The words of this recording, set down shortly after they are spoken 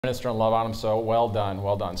Minister and love on them, so well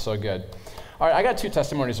done, so good. All right, I got two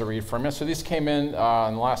testimonies to read from you. So these came in the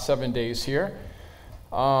last 7 days here.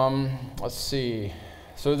 Let's see.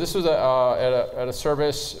 So this was at a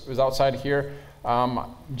service. It was outside here.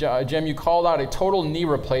 Jim, you called out a total knee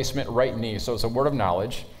replacement, right knee. So it's a word of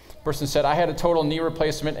knowledge. Person said, I had a total knee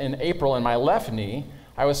replacement in April in my left knee.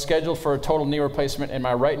 I was scheduled for a total knee replacement in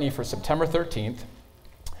my right knee for September 13th.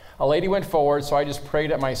 A lady went forward, so I just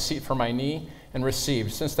prayed at my seat for my knee and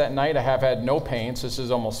received. Since that night, I have had no pain. So this is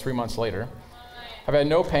almost 3 months later. I've had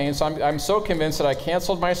no pain, so I'm so convinced that I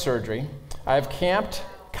canceled my surgery. I have camped,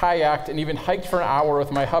 kayaked, and even hiked for an hour with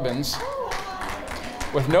my hubbins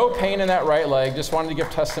with no pain in that right leg. Just wanted to give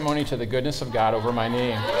testimony to the goodness of God over my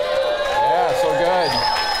knee. Yeah, so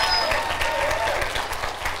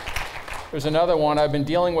good. There's another one. I've been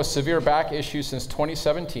dealing with severe back issues since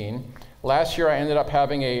 2017. Last year, I ended up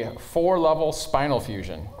having a 4-level spinal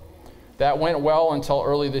fusion. That went well until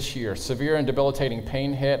early this year. Severe and debilitating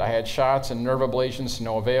pain hit. I had shots and nerve ablations to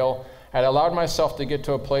no avail. I had allowed myself to get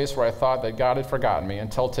to a place where I thought that God had forgotten me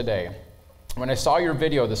until today. When I saw your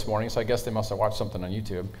video this morning, so I guess they must have watched something on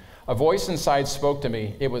YouTube, a voice inside spoke to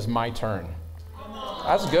me. It was my turn.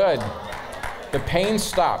 That's good. The pain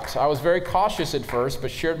stopped. I was very cautious at first,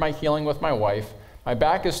 but shared my healing with my wife. My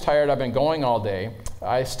back is tired. I've been going all day.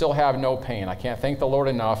 I still have no pain. I can't thank the Lord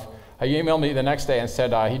enough. He emailed me the next day and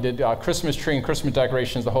said he did Christmas tree and Christmas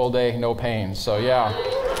decorations the whole day, no pain. So yeah.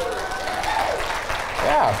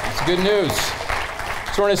 Yeah, it's good news.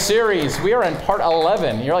 So we're in a series. We are in part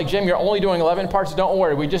 11. You're like, Jim, you're only doing 11 parts? Don't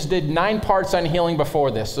worry. We just did 9 parts on healing before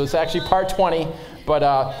this. So it's actually part 20, but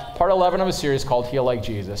part 11 of a series called Heal Like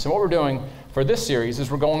Jesus. And what we're doing for this series is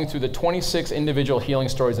we're going through the 26 individual healing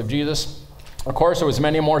stories of Jesus. Of course, there was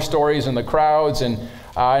many more stories in the crowds, and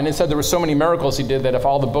it said there were so many miracles he did that if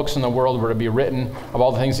all the books in the world were to be written of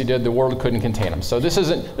all the things he did, the world couldn't contain them. So this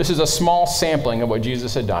is a small sampling of what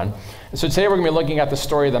Jesus had done. And so today we're going to be looking at the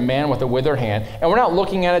story of the man with the withered hand, and we're not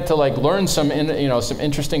looking at it to learn some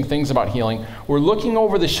interesting things about healing. We're looking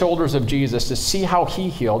over the shoulders of Jesus to see how he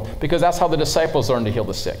healed, because that's how the disciples learned to heal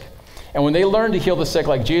the sick. And when they learned to heal the sick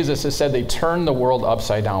like Jesus, it said they turned the world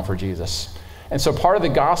upside down for Jesus. And so part of the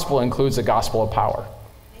gospel includes the gospel of power.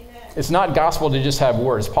 Amen. It's not gospel to just have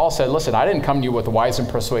words. Paul said, listen, I didn't come to you with wise and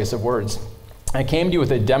persuasive words. I came to you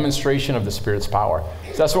with a demonstration of the Spirit's power.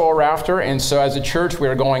 So that's what we're after. And so as a church, we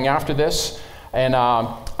are going after this. And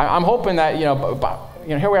I'm hoping that, here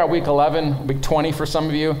we are week 11, week 20 for some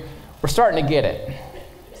of you. We're starting to get it.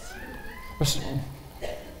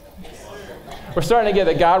 We're starting to get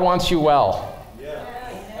that God wants you well. Yeah,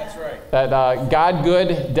 that's right. That God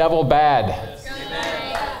good, devil bad.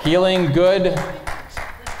 Healing, good.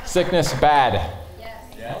 Sickness, bad.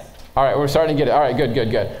 Yes. All right, we're starting to get it. All right, good.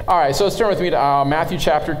 All right, so let's turn with me to Matthew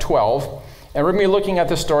chapter 12. And we're going to be looking at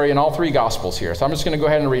this story in all 3 Gospels here. So I'm just going to go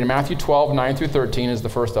ahead and read Matthew 12, 9 through 13 is the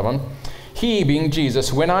first of them. He, being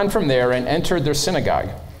Jesus, went on from there and entered their synagogue.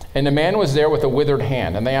 And a man was there with a withered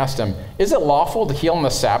hand. And they asked him, is it lawful to heal on the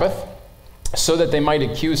Sabbath? So that they might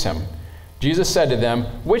accuse him. Jesus said to them,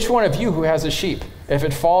 which one of you who has a sheep, if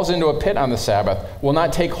it falls into a pit on the Sabbath, will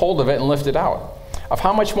not take hold of it and lift it out? Of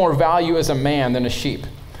how much more value is a man than a sheep?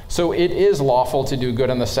 So it is lawful to do good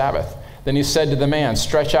on the Sabbath. Then he said to the man,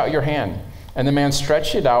 stretch out your hand. And the man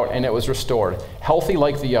stretched it out, and it was restored, healthy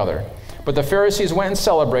like the other. But the Pharisees went and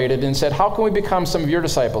celebrated and said, how can we become some of your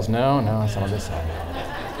disciples? No, it's not this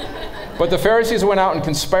side. But the Pharisees went out and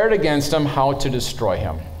conspired against him how to destroy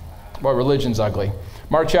him. Well, religion's ugly.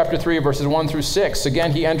 Mark chapter 3, verses 1 through 6.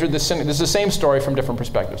 Again, he entered the synagogue. This is the same story from different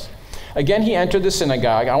perspectives. Again, he entered the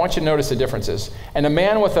synagogue. I want you to notice the differences. And a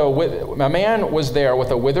man was there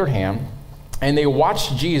with a withered hand, and they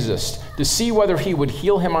watched Jesus to see whether he would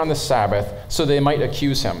heal him on the Sabbath, so they might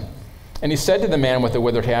accuse him. And he said to the man with the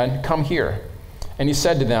withered hand, come here. And he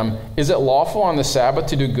said to them, is it lawful on the Sabbath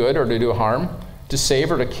to do good or to do harm, to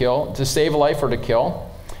save or to kill, to save life or to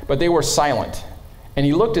kill? But they were silent. And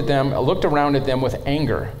he looked around at them with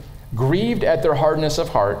anger, grieved at their hardness of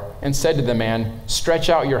heart, and said to the man, stretch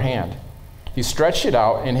out your hand. He stretched it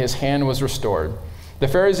out, and his hand was restored. The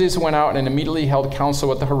Pharisees went out and immediately held counsel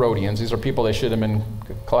with the Herodians, these are people they should have been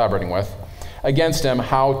collaborating with, against him,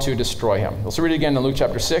 how to destroy him. Let's read it again in Luke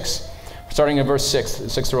chapter 6, starting in verse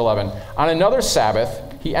 6 through 11. On another Sabbath,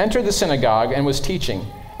 he entered the synagogue and was teaching,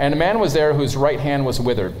 and a man was there whose right hand was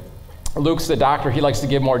withered. Luke's the doctor. He likes to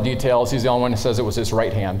give more details. He's the only one who says it was his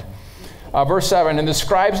right hand. Verse 7, and the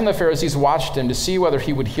scribes and the Pharisees watched him to see whether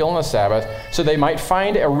he would heal on the Sabbath, so they might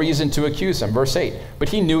find a reason to accuse him. Verse 8, but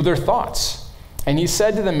he knew their thoughts. And he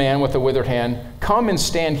said to the man with the withered hand, come and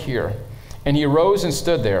stand here. And he arose and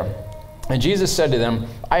stood there. And Jesus said to them,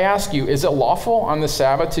 I ask you, is it lawful on the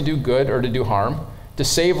Sabbath to do good or to do harm, to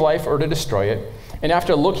save life or to destroy it? And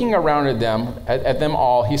after looking around at them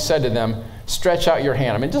all, he said to them, stretch out your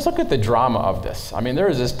hand. I mean, just look at the drama of this. I mean, there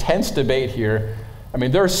is this tense debate here. I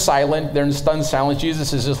mean, they're silent. They're in stunned silence.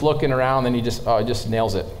 Jesus is just looking around, and he just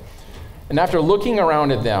nails it. And after looking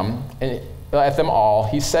around at them all,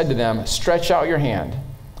 he said to them, stretch out your hand.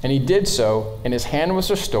 And he did so, and his hand was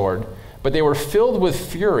restored. But they were filled with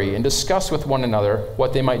fury and discussed with one another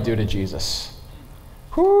what they might do to Jesus.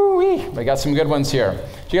 Whoo-wee! We got some good ones here.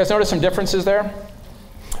 Do you guys notice some differences there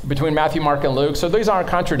between Matthew, Mark, and Luke? So these aren't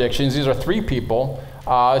contradictions. These are three people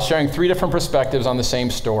sharing three different perspectives on the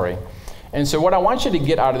same story. And so what I want you to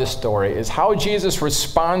get out of this story is how Jesus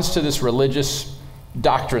responds to this religious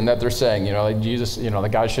doctrine that they're saying, like Jesus,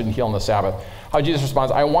 that God shouldn't heal on the Sabbath. How Jesus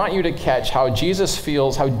responds. I want you to catch how Jesus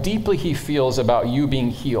feels, how deeply he feels about you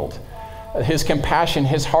being healed. His compassion,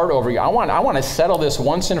 his heart over you. I want to settle this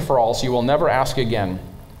once and for all so you will never ask again.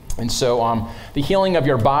 And so the healing of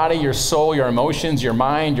your body, your soul, your emotions, your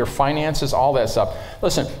mind, your finances, all that stuff.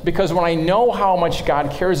 Listen, because when I know how much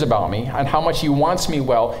God cares about me and how much he wants me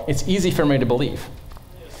well, it's easy for me to believe.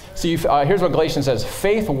 See, here's what Galatians says,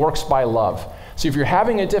 faith works by love. So if you're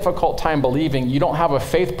having a difficult time believing, you don't have a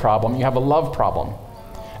faith problem, you have a love problem.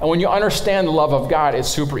 And when you understand the love of God, it's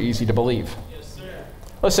super easy to believe.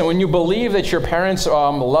 Listen, when you believe that your parents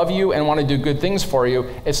love you and want to do good things for you,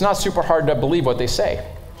 it's not super hard to believe what they say,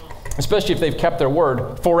 especially if they've kept their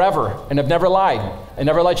word forever and have never lied and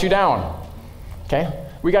never let you down. Okay?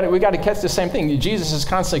 We got to catch the same thing. Jesus is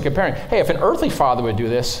constantly comparing. Hey, if an earthly father would do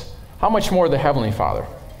this, how much more the heavenly Father?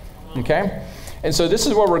 Okay? And so this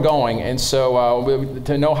is where we're going. And so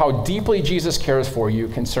to know how deeply Jesus cares for you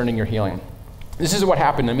concerning your healing. This is what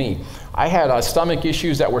happened to me. I had stomach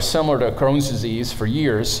issues that were similar to Crohn's disease for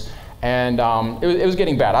years, and it was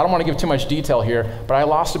getting bad. I don't want to give too much detail here, but I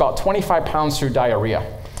lost about 25 pounds through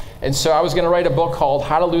diarrhea. And so I was going to write a book called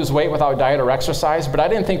How to Lose Weight Without Diet or Exercise, but I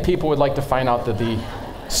didn't think people would like to find out that the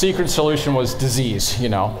secret solution was disease,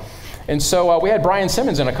 And so we had Brian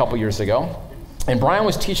Simmons in a couple years ago, and Brian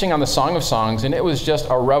was teaching on the Song of Songs, and it was just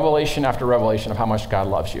a revelation after revelation of how much God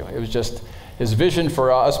loves you. It was just his vision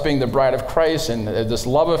for us being the bride of Christ and this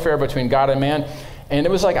love affair between God and man. And it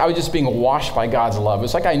was like I was just being washed by God's love. It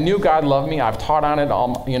was like I knew God loved me. I've taught on it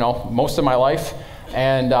most of my life.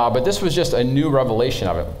 But this was just a new revelation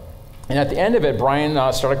of it. And at the end of it, Brian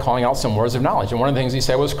started calling out some words of knowledge. And one of the things he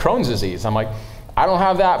said was Crohn's disease. I'm like, I don't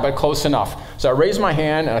have that, but close enough. So I raised my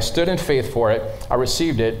hand and I stood in faith for it. I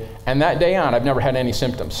received it. And that day on, I've never had any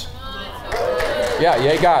symptoms. Yeah,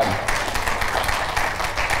 yay God.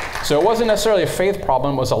 So it wasn't necessarily a faith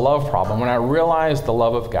problem, it was a love problem. When I realized the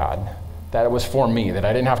love of God, that it was for me, that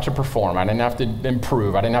I didn't have to perform, I didn't have to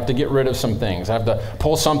improve, I didn't have to get rid of some things, I have to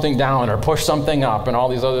pull something down or push something up and all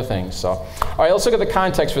these other things. So, all right, let's look at the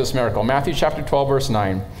context for this miracle. Matthew chapter 12, verse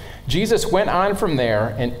 9. Jesus went on from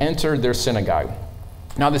there and entered their synagogue.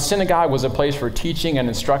 Now, the synagogue was a place for teaching and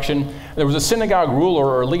instruction. There was a synagogue ruler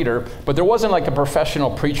or leader, but there wasn't like a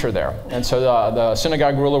professional preacher there. And so the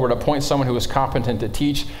synagogue ruler would appoint someone who was competent to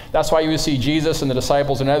teach. That's why you would see Jesus and the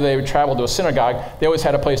disciples, whenever they would travel to a synagogue, they always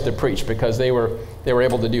had a place to preach because they were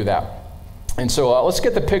able to do that. And so let's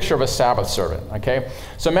get the picture of a Sabbath servant, okay?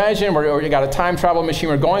 So imagine you got a time travel machine.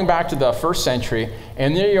 We're going back to the first century,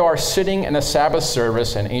 and there you are sitting in a Sabbath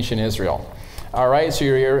service in ancient Israel. All right, so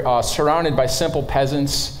you're surrounded by simple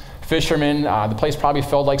peasants, fishermen. The place probably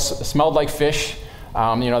smelled like fish.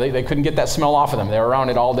 They couldn't get that smell off of them. They were around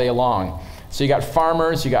it all day long. So you got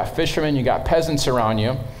farmers, you got fishermen, you got peasants around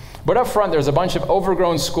you. But up front, there's a bunch of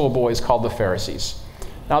overgrown schoolboys called the Pharisees.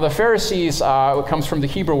 Now, the Pharisees comes from the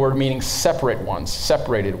Hebrew word meaning separated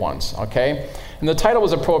ones, okay? And the title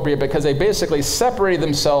was appropriate because they basically separated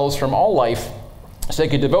themselves from all life so they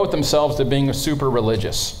could devote themselves to being super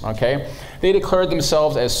religious, okay? They declared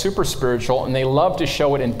themselves as super spiritual, and they loved to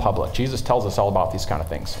show it in public. Jesus tells us all about these kind of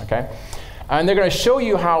things, okay? And they're going to show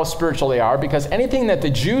you how spiritual they are because anything that the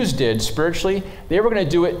Jews did spiritually, they were going to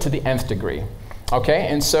do it to the nth degree, okay?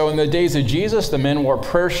 And so in the days of Jesus, the men wore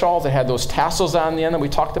prayer shawls. They had those tassels on the end that we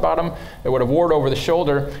talked about them. They would have worn it over the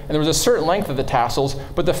shoulder, and there was a certain length of the tassels,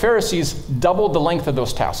 but the Pharisees doubled the length of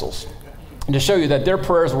those tassels. And to show you that their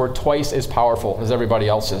prayers were twice as powerful as everybody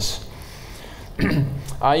else's. You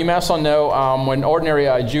may also know when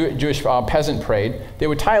ordinary Jewish peasant prayed, they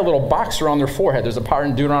would tie a little box around their forehead. There's a part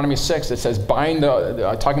in Deuteronomy 6 that says, talking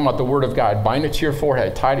about the word of God, bind it to your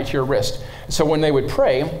forehead, tie it to your wrist. So when they would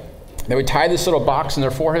pray, they would tie this little box in their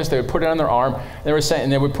foreheads, they would put it on their arm,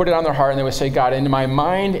 and they would put it on their heart, and they would say, God, in my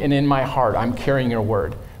mind and in my heart, I'm carrying your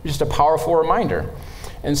word. Just a powerful reminder.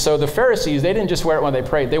 And so the Pharisees, they didn't just wear it when they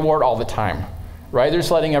prayed, they wore it all the time, right? They're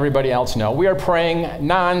just letting everybody else know. We are praying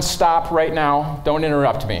nonstop right now. Don't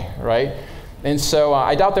interrupt me, right? And so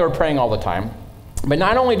I doubt they were praying all the time. But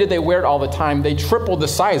not only did they wear it all the time, they tripled the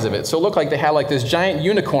size of it. So it looked like they had like this giant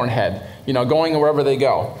unicorn head, going wherever they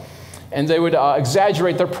go. And they would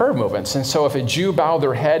exaggerate their prayer movements. And so if a Jew bowed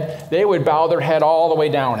their head, they would bow their head all the way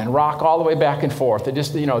down and rock all the way back and forth. It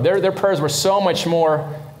just, their prayers were so much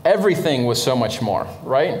more, everything was so much more,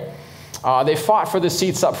 right? They fought for the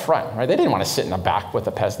seats up front, right? They didn't want to sit in the back with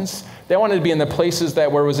the peasants. They wanted to be in the places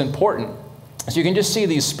where it was important. So you can just see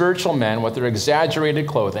these spiritual men with their exaggerated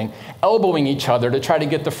clothing elbowing each other to try to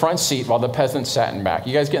get the front seat while the peasants sat in back.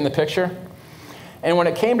 You guys getting the picture? And when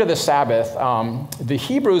it came to the Sabbath, the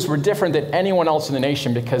Hebrews were different than anyone else in the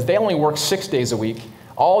nation because they only worked 6 days a week.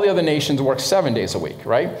 All the other nations worked 7 days a week,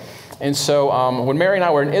 right? And so when Mary and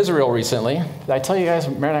I were in Israel recently, did I tell you guys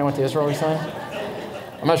Mary and I went to Israel recently?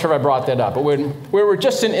 I'm not sure if I brought that up, but when we were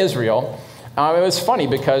just in Israel, it was funny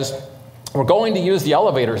because we're going to use the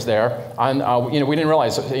elevators there on, we didn't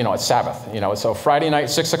realize, it's Sabbath, so Friday night,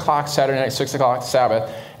 6 o'clock, Saturday night, 6 o'clock,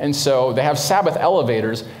 Sabbath. And so they have Sabbath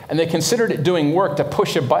elevators, and they considered it doing work to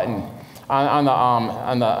push a button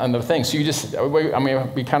on the thing. So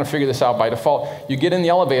we kind of figured this out by default. You get in the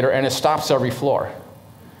elevator, and it stops every floor.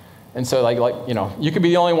 And so you could be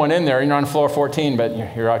the only one in there, you're on floor 14,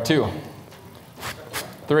 but you're out 2,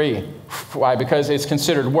 3. Why? Because it's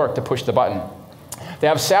considered work to push the button. They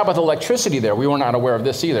have Sabbath electricity there. We were not aware of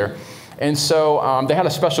this either. And so they had a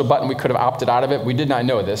special button. We could have opted out of it. We did not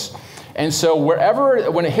know this. And so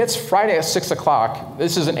when it hits Friday at 6 o'clock,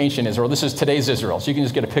 this isn't ancient Israel. This is today's Israel. So you can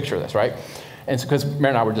just get a picture of this, right? And because Mary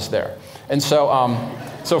and I were just there. And so,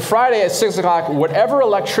 so Friday at 6 o'clock, whatever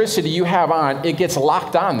electricity you have on, it gets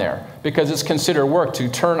locked on there because it's considered work to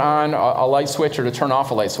turn on a light switch or to turn off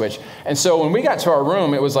a light switch. And so when we got to our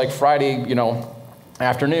room, it was like Friday,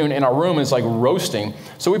 afternoon, and our room is like roasting.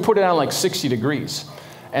 So we put it on like 60 degrees.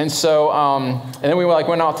 And so, and then we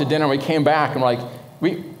went out to dinner, and we came back, and we're like,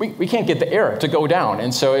 we can't get the air to go down.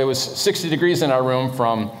 And so it was 60 degrees in our room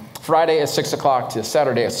from Friday at 6 o'clock to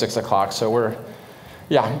Saturday at 6 o'clock. So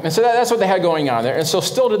and so that's what they had going on there. And so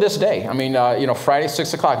still to this day, Friday,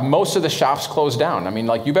 6 o'clock, most of the shops closed down.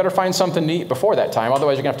 You better find something to eat before that time.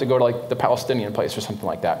 Otherwise, you're going to have to go to like the Palestinian place or something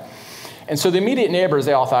like that. And so the immediate neighbors,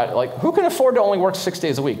 they all thought, who can afford to only work 6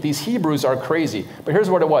 days a week? These Hebrews are crazy. But here's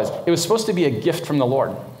what it was. It was supposed to be a gift from the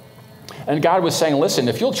Lord. And God was saying, listen,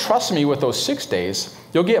 if you'll trust me with those 6 days,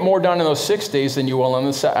 you'll get more done in those 6 days than you will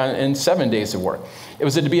in 7 days of work. It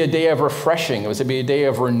was to be a day of refreshing. It was to be a day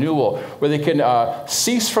of renewal where they can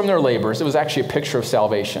cease from their labors. It was actually a picture of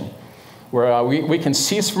salvation, where we can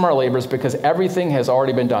cease from our labors because everything has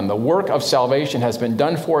already been done. The work of salvation has been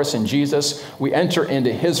done for us in Jesus. We enter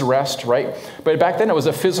into his rest, right? But back then it was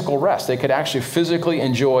a physical rest. They could actually physically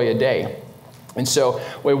enjoy a day. And so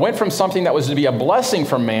we went from something that was to be a blessing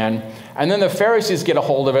from man, and then the Pharisees get a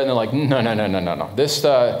hold of it, and they're like, no. This,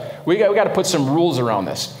 we got to put some rules around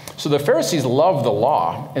this. So the Pharisees loved the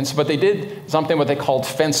law, but they did something what they called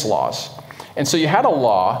fence laws. And so you had a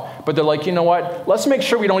law, but they're like, you know what? Let's make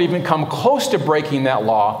sure we don't even come close to breaking that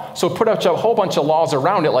law. So put up a whole bunch of laws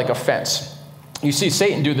around it like a fence. You see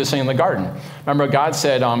Satan do this thing in the garden. Remember, God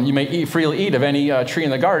said, you may freely eat of any tree in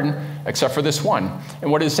the garden except for this one.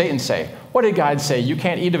 And what did Satan say? What did God say? You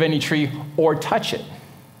can't eat of any tree or touch it.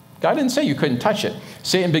 God didn't say you couldn't touch it.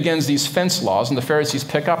 Satan begins these fence laws, and the Pharisees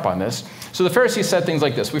pick up on this. So the Pharisees said things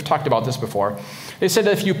like this. We've talked about this before. They said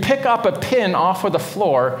that if you pick up a pin off of the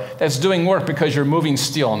floor, that's doing work because you're moving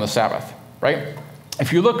steel on the Sabbath, right?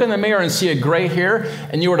 If you look in the mirror and see a gray hair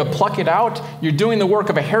and you were to pluck it out, you're doing the work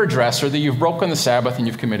of a hairdresser that you've broken the Sabbath and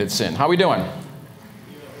you've committed sin. How are we doing?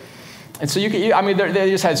 And so they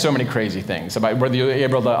just had so many crazy things about whether you were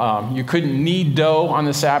able to, you couldn't knead dough on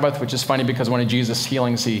the Sabbath, which is funny because one of Jesus'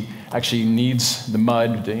 healings, he actually kneads the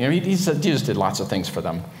mud. Jesus did lots of things for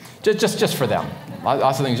them, just for them,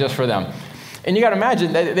 lots of things just for them. And you got to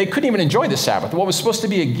imagine that they couldn't even enjoy the Sabbath. What was supposed to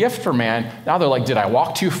be a gift for man, now they're like, did I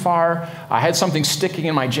walk too far? I had something sticking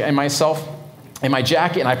in my jacket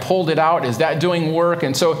and I pulled it out. Is that doing work?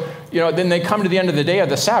 And so, then they come to the end of the day of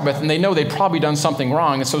the Sabbath and they know they've probably done something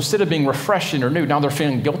wrong. And so instead of being refreshed and renewed, now they're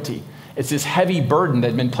feeling guilty. It's this heavy burden that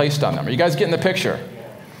had been placed on them. Are you guys getting the picture?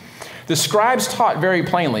 The scribes taught very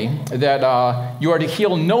plainly that you are to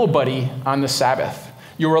heal nobody on the Sabbath.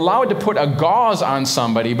 You were allowed to put a gauze on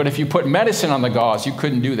somebody, but if you put medicine on the gauze, you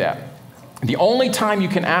couldn't do that. The only time you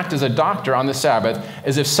can act as a doctor on the Sabbath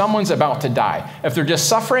is if someone's about to die. If they're just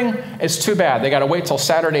suffering, it's too bad. They got to wait till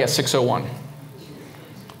Saturday at 6:01.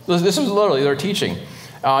 This was literally their teaching.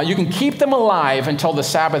 You can keep them alive until the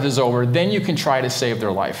Sabbath is over. Then you can try to save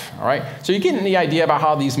their life. All right? So you get the idea about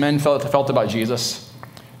how these men felt about Jesus.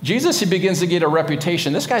 Jesus, he begins to get a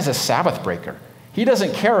reputation. This guy's a Sabbath breaker. He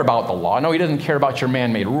doesn't care about the law. No, he doesn't care about your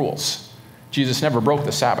man-made rules. Jesus never broke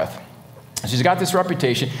the Sabbath. So he's got this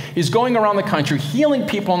reputation. He's going around the country healing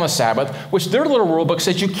people on the Sabbath, which their little rule book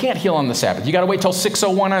says you can't heal on the Sabbath. You got to wait till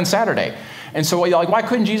 6:01 on Saturday. And so you're like, why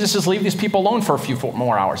couldn't Jesus just leave these people alone for a few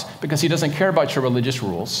more hours? Because he doesn't care about your religious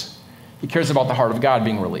rules. He cares about the heart of God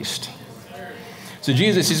being released. So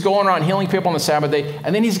Jesus, he's going around healing people on the Sabbath day,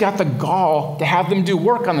 and then he's got the gall to have them do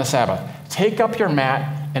work on the Sabbath. Take up your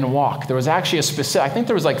mat and walk. There was actually a specific, I think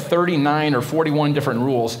there was like 39 or 41 different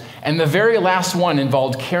rules, and the very last one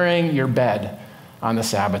involved carrying your bed on the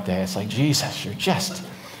Sabbath day. It's like, Jesus, you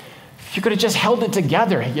could have just held it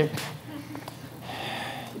together. You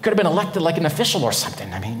could have been elected like an official or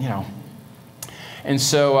something. I mean, And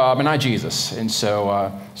so, but not Jesus. And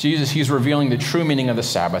so Jesus, he's revealing the true meaning of the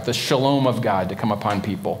Sabbath, the shalom of God to come upon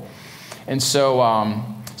people. And so,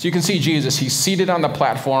 so you can see Jesus, he's seated on the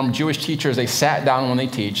platform. Jewish teachers, they sat down when they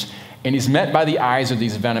teach, and he's met by the eyes of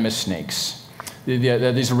these venomous snakes.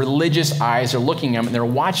 These religious eyes are looking at him, and they're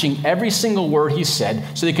watching every single word he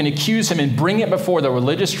said so they can accuse him and bring it before the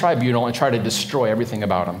religious tribunal and try to destroy everything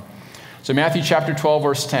about him. So Matthew chapter 12,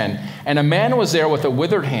 verse 10, and a man was there with a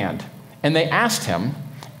withered hand, and they asked him,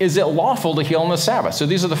 is it lawful to heal on the Sabbath? So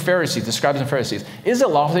these are the Pharisees, the scribes and Pharisees. Is it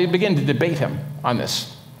lawful? They begin to debate him on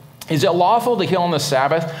this. Is it lawful to heal on the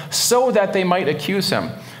Sabbath so that they might accuse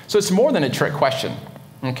him? So it's more than a trick question,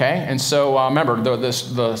 okay? And so remember, the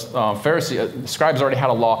scribes already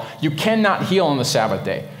had a law. You cannot heal on the Sabbath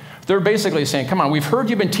day. They're basically saying, come on, we've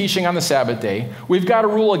heard you've been teaching on the Sabbath day. We've got a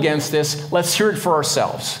rule against this. Let's hear it for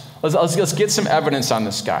ourselves. Let's get some evidence on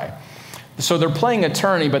this guy. So they're playing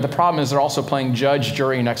attorney, but the problem is they're also playing judge,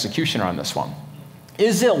 jury, and executioner on this one.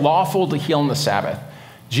 Is it lawful to heal on the Sabbath?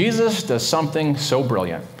 Jesus does something so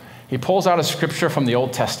brilliant. He pulls out a scripture from the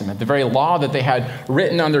Old Testament, the very law that they had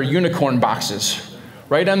written on their unicorn boxes,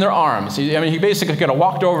 right on their arms. He basically could have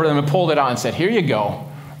walked over to them and pulled it out and said, here you go,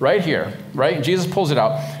 right here, right? Jesus pulls it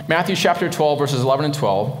out. Matthew chapter 12, verses 11 and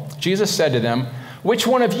 12. Jesus said to them, which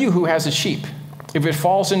one of you who has a sheep, if it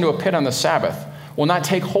falls into a pit on the Sabbath, will not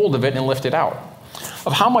take hold of it and lift it out?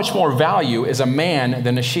 Of how much more value is a man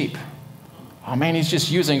than a sheep? Oh man, he's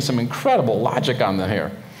just using some incredible logic on them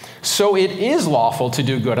here. So it is lawful to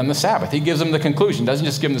do good on the Sabbath. He gives them the conclusion. Doesn't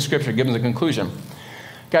just give them the scripture, give them the conclusion.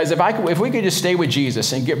 Guys, if we could just stay with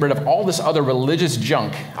Jesus and get rid of all this other religious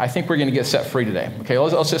junk, I think we're going to get set free today. Okay,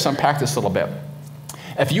 let's just unpack this a little bit.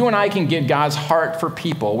 If you and I can get God's heart for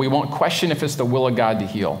people, we won't question if it's the will of God to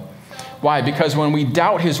heal. Why? Because when we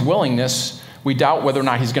doubt his willingness, we doubt whether or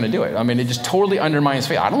not he's going to do it. I mean, it just totally undermines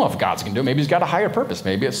faith. I don't know if God's going to do it. Maybe he's got a higher purpose.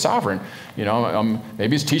 Maybe it's sovereign.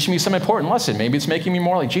 Maybe it's teaching me some important lesson. Maybe it's making me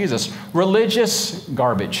more like Jesus. Religious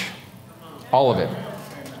garbage. All of it.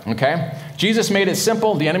 Okay? Jesus made it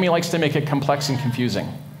simple. The enemy likes to make it complex and confusing.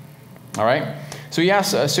 All right? So he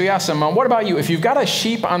asks him, what about you? If you've got a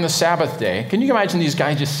sheep on the Sabbath day, can you imagine these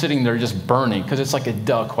guys just sitting there just burning? Because it's like a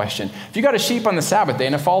duh question. If you got a sheep on the Sabbath day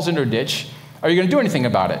and it falls into a ditch, are you going to do anything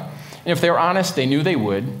about it? And if they were honest, they knew they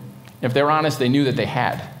would. If they were honest, they knew that they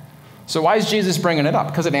had. So why is Jesus bringing it up?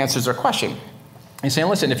 Because it answers their question. He's saying,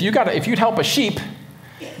 listen, if you'd help a sheep,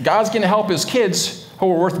 God's going to help his kids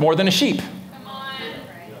who are worth more than a sheep. Come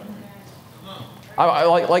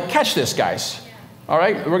on. Catch this, guys. All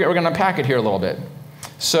right? We're going to unpack it here a little bit.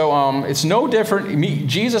 So it's no different.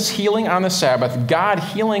 Jesus healing on the Sabbath, God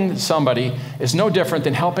healing somebody is no different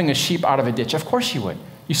than helping a sheep out of a ditch. Of course you would.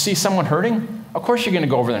 You see someone hurting? Of course you're going to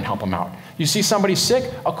go over there and help them out. You see somebody sick?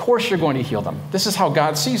 Of course you're going to heal them. This is how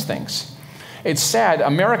God sees things. It's sad.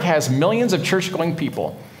 America has millions of church-going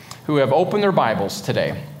people who have opened their Bibles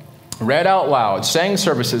today, read out loud, sang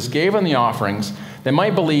services, gave in the offerings. They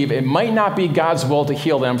might believe it might not be God's will to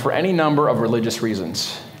heal them for any number of religious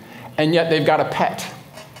reasons. And yet they've got a pet.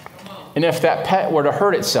 And if that pet were to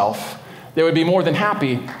hurt itself, they would be more than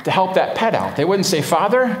happy to help that pet out. They wouldn't say,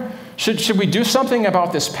 Father, should we do something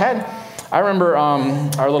about this pet? I remember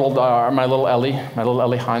my little Ellie, my little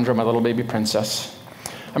Alejandra, my little baby princess.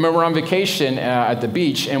 I remember on vacation at the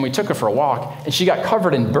beach, and we took her for a walk, and she got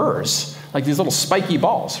covered in burrs, like these little spiky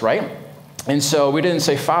balls, right? And so we didn't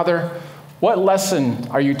say, Father, what lesson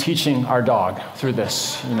are you teaching our dog through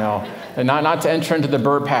this? And not to enter into the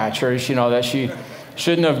burr patch, or that she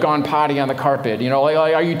shouldn't have gone potty on the carpet.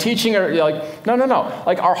 Are you teaching her? No.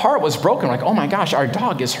 Like, our heart was broken. Like, oh my gosh, our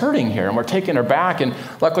dog is hurting here. And we're taking her back. And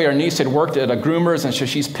luckily our niece had worked at a groomer's, and so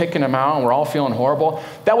she's picking him out, and we're all feeling horrible.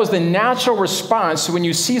 That was the natural response when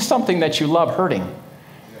you see something that you love hurting.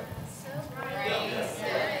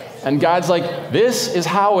 And God's like, this is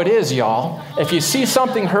how it is, y'all. If you see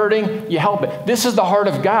something hurting, you help it. This is the heart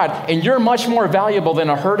of God. And you're much more valuable than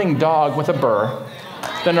a hurting dog with a burr,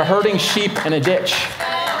 than a hurting sheep in a ditch.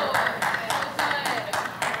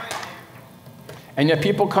 And yet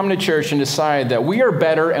people come to church and decide that we are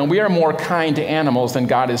better and we are more kind to animals than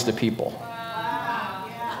God is to people.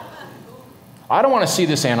 I don't want to see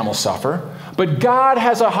this animal suffer, but God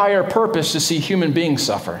has a higher purpose to see human beings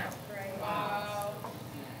suffer.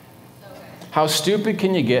 How stupid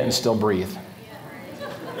can you get and still breathe?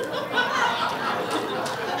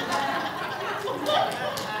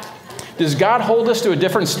 Does God hold us to a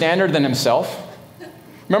different standard than himself?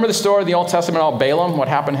 Remember the story of the Old Testament about Balaam, what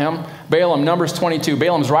happened to him? Balaam, Numbers 22.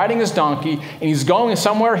 Balaam's riding his donkey, and he's going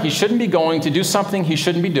somewhere he shouldn't be going to do something he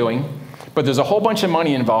shouldn't be doing, but there's a whole bunch of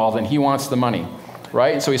money involved, and he wants the money,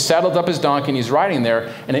 right? So he saddled up his donkey, and he's riding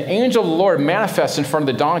there, and an angel of the Lord manifests in front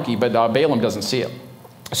of the donkey, but Balaam doesn't see it.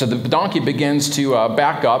 So the donkey begins to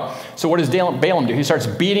back up. So what does Balaam do? He starts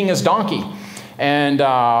beating his donkey and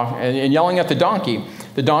yelling at the donkey.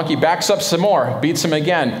 The donkey backs up some more, beats him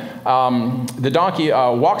again. The donkey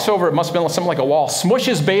walks over, it must have been something like a wall,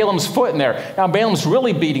 smushes Balaam's foot in there. Now Balaam's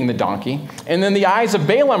really beating the donkey. And then the eyes of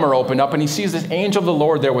Balaam are opened up, and he sees this angel of the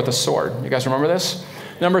Lord there with a sword. You guys remember this?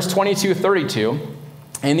 Numbers 22:32.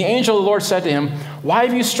 And the angel of the Lord said to him, "Why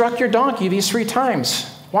have you struck your donkey these 3 times?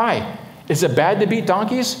 Why? Is it bad to beat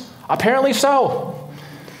donkeys? Apparently so.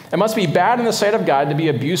 It must be bad in the sight of God to be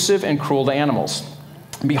abusive and cruel to animals.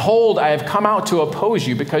 Behold, I have come out to oppose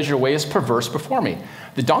you because your way is perverse before me.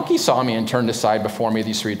 The donkey saw me and turned aside before me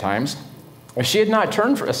these 3 times. If she had not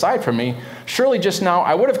turned aside from me, surely just now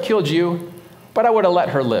I would have killed you, but I would have let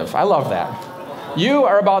her live." I love that. You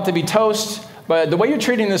are about to be toast, but the way you're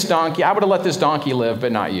treating this donkey, I would have let this donkey live,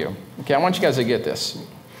 but not you. Okay, I want you guys to get this.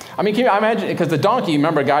 I mean, can you imagine, because the donkey,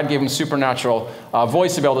 remember, God gave him supernatural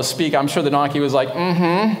voice to be able to speak. I'm sure the donkey was like,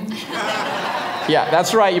 mm-hmm. Yeah,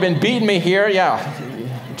 that's right. You've been beating me here. Yeah,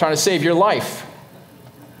 I'm trying to save your life.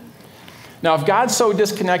 Now, if God's so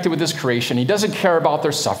disconnected with his creation, he doesn't care about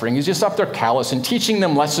their suffering, he's just up there callous and teaching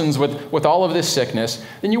them lessons with all of this sickness,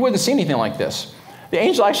 then you wouldn't see anything like this. The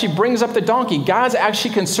angel actually brings up the donkey. God's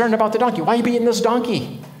actually concerned about the donkey. Why are you beating this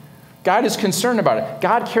donkey? God is concerned about it.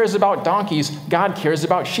 God cares about donkeys. God cares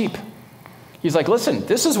about sheep. He's like, listen,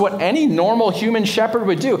 this is what any normal human shepherd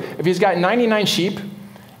would do. If he's got 99 sheep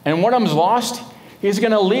and one of them's lost, he's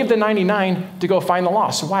going to leave the 99 to go find the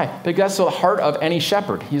lost. Why? Because that's the heart of any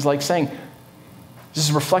shepherd. He's like saying, this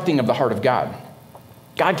is reflecting of the heart of God.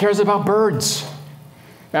 God cares about birds.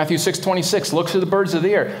 Matthew 6:26, look to the birds of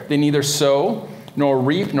the air. They neither sow, nor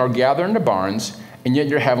reap, nor gather into barns, and yet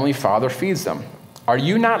your heavenly Father feeds them. Are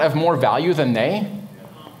you not of more value than they?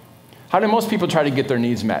 How do most people try to get their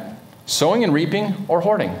needs met? Sowing and reaping or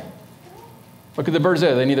hoarding? Look at the birds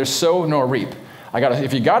there. They neither sow nor reap.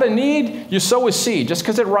 If you got a need, you sow a seed. Just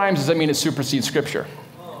because it rhymes doesn't mean it supersedes Scripture.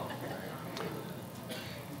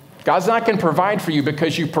 God's not going to provide for you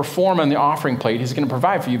because you perform on the offering plate. He's going to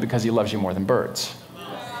provide for you because he loves you more than birds.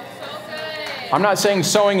 I'm not saying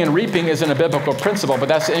sowing and reaping isn't a biblical principle, but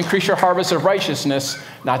that's to increase your harvest of righteousness,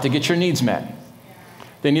 not to get your needs met.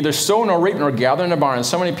 They neither sow nor reap nor gather in a barn. And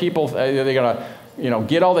so many people, they're going to,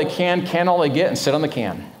 get all they can all they get, and sit on the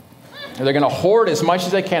can. And they're going to hoard as much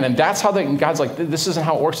as they can. And that's how God's like, this isn't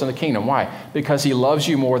how it works in the kingdom. Why? Because he loves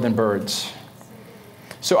you more than birds.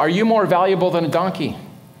 So are you more valuable than a donkey?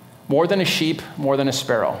 More than a sheep, more than a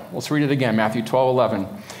sparrow? Let's read it again, Matthew 12:11.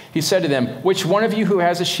 He said to them, which one of you who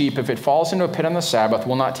has a sheep, if it falls into a pit on the Sabbath,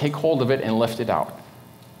 will not take hold of it and lift it out?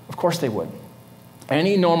 Of course they would.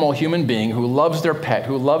 Any normal human being who loves their pet,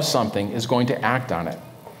 who loves something, is going to act on it.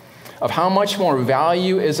 Of how much more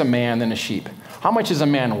value is a man than a sheep? How much is a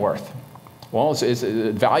man worth? Well,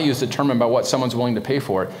 value is determined by what someone's willing to pay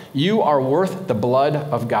for it. You are worth the blood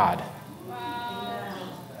of God.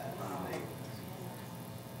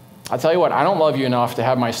 I'll tell you what, I don't love you enough to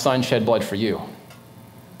have my son shed blood for you.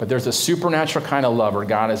 But there's a supernatural kind of love where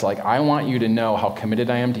God is like, I want you to know how committed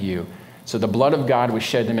I am to you. So the blood of God was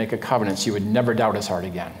shed to make a covenant so you would never doubt his heart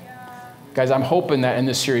again. Guys, I'm hoping that in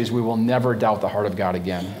this series we will never doubt the heart of God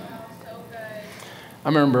again. I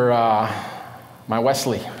remember my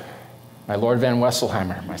Wesley, my Lord Van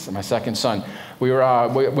Wesselheimer, my second son. We were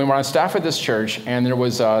on staff at this church, and there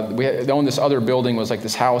was they owned this other building. It was like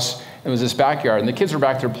this house. It was this backyard, and the kids were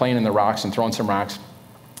back there playing in the rocks and throwing some rocks.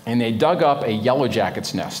 And they dug up a yellow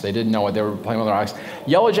jacket's nest. They didn't know it. They were playing with the rocks.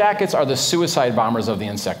 Yellow jackets are the suicide bombers of the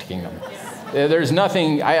insect kingdom. There's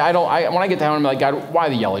nothing. When I get down, I'm like, God, why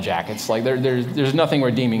the yellow jackets? Like there's nothing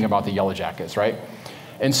redeeming about the yellow jackets, right?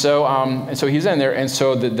 And so he's in there, and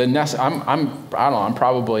so the nest. I'm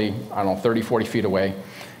probably 30, 40 feet away,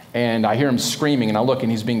 And I hear him screaming, and I look,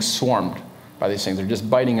 and he's being swarmed by these things. They're just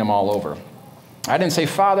biting him all over. I didn't say,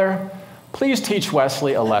 Father, please teach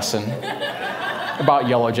Wesley a lesson about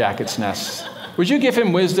yellow jackets' nests. Would you give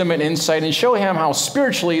him wisdom and insight and show him how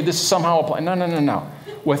spiritually this somehow applies? No.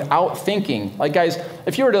 Without thinking. Like, guys,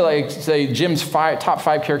 if you were to, say Jim's top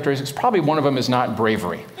 5 characteristics, probably one of them is not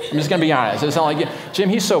bravery. I'm just going to be honest. It's not like, Jim,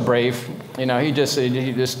 he's so brave.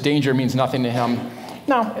 This danger means nothing to him.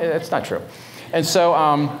 No, it's not true. And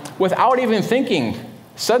so without even thinking,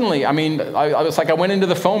 suddenly, I was like I went into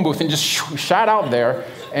the phone booth and just shot out there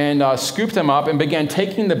and scooped him up and began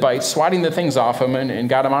taking the bites, swatting the things off him, and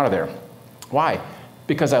got him out of there. Why?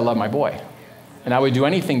 Because I love my boy. And I would do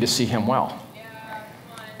anything to see him well.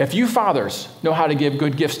 If you fathers know how to give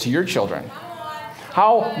good gifts to your children,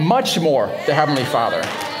 how much more the Heavenly Father?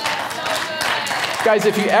 Guys,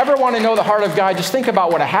 if you ever want to know the heart of God, just think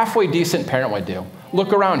about what a halfway decent parent would do.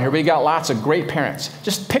 Look around here. We got lots of great parents.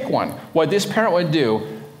 Just pick one. What this parent would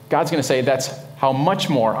do, God's going to say, that's how much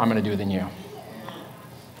more I'm going to do than you.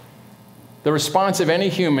 The response of any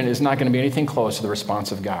human is not going to be anything close to the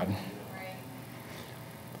response of God.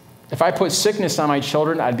 If I put sickness on my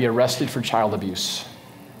children, I'd be arrested for child abuse.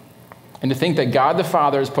 And to think that God the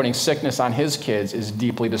Father is putting sickness on his kids is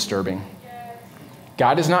deeply disturbing.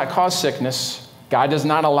 God does not cause sickness. God does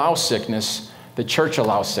not allow sickness. The church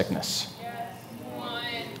allows sickness.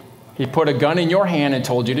 He put a gun in your hand and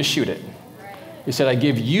told you to shoot it. He said, I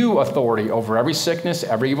give you authority over every sickness,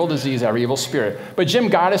 every evil disease, every evil spirit. But Jim,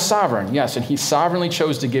 God is sovereign. Yes, and he sovereignly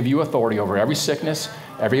chose to give you authority over every sickness,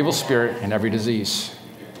 every evil spirit, and every disease.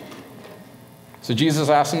 So Jesus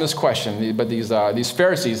asked them this question, but these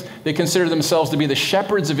Pharisees, they consider themselves to be the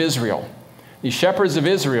shepherds of Israel. These shepherds of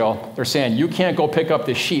Israel, they're saying, you can't go pick up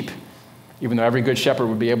the sheep, even though every good shepherd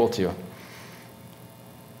would be able to.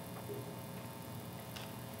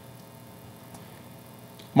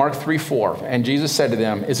 Mark 3:4, and Jesus said to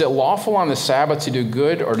them, is it lawful on the Sabbath to do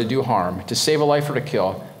good or to do harm, to save a life or to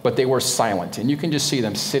kill? But they were silent. And you can just see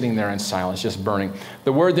them sitting there in silence, just burning.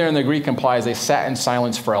 The word there in the Greek implies they sat in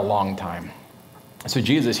silence for a long time. So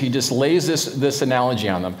Jesus, he just lays this analogy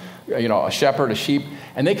on them, a shepherd, a sheep,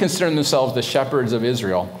 and they consider themselves the shepherds of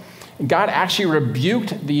Israel. God actually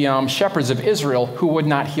rebuked the shepherds of Israel who would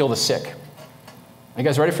not heal the sick. Are you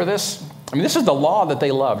guys ready for this? This is the law that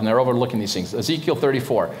they loved, and they're overlooking these things. Ezekiel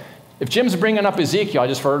 34. If Jim's bringing up Ezekiel, I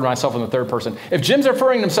just referred to myself in the third person. If Jim's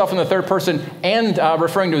referring to himself in the third person and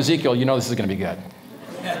referring to Ezekiel, you know this is going to be good.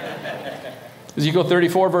 Ezekiel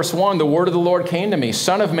 34, verse 1, the word of the Lord came to me,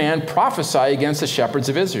 Son of man, prophesy against the shepherds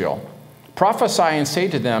of Israel. Prophesy and say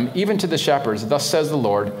to them, even to the shepherds, thus says the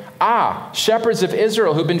Lord, shepherds of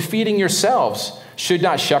Israel who've been feeding yourselves, should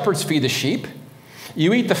not shepherds feed the sheep?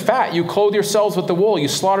 You eat the fat, you clothe yourselves with the wool, you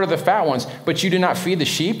slaughter the fat ones, but you do not feed the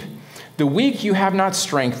sheep. The weak you have not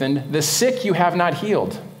strengthened, the sick you have not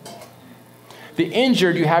healed. The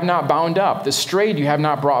injured you have not bound up, the strayed you have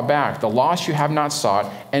not brought back, the lost you have not sought,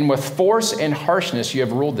 and with force and harshness you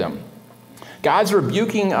have ruled them. God's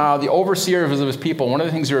rebuking the overseers of his people. One of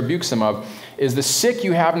the things he rebukes them of is the sick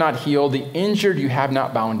you have not healed, the injured you have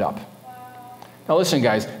not bound up. Now listen,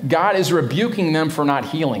 guys, God is rebuking them for not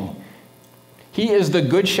healing. He is the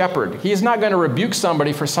good shepherd. He is not going to rebuke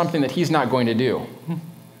somebody for something that he's not going to do.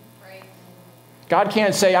 God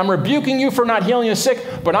can't say, I'm rebuking you for not healing the sick,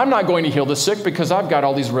 but I'm not going to heal the sick because I've got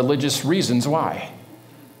all these religious reasons why.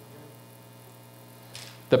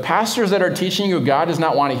 The pastors that are teaching you God does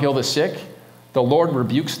not want to heal the sick, the Lord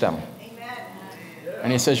rebukes them. Amen.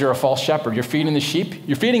 And he says, you're a false shepherd. You're feeding the sheep.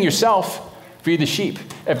 You're feeding yourself. Feed the sheep.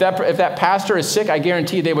 If that pastor is sick, I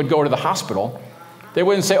guarantee they would go to the hospital. They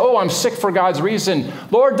wouldn't say, I'm sick for God's reason.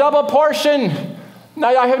 Lord, double portion.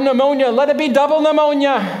 I have pneumonia. Let it be double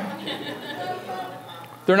pneumonia.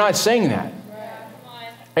 They're not saying that.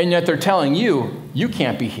 And yet they're telling you, you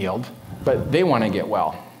can't be healed, but they want to get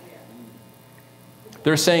well.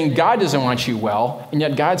 They're saying God doesn't want you well, and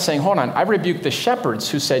yet God's saying, hold on, I rebuked the shepherds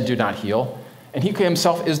who said do not heal, and he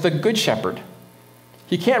himself is the good shepherd.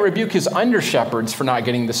 He can't rebuke his under-shepherds for not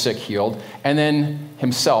getting the sick healed, and then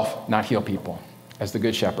himself not heal people as the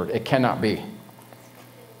good shepherd. It cannot be.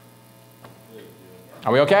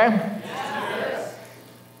 Are we okay?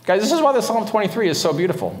 Guys, this is why the Psalm 23 is so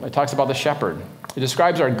beautiful. It talks about the shepherd. It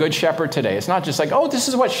describes our good shepherd today. It's not just like, this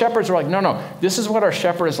is what shepherds are like. No. This is what our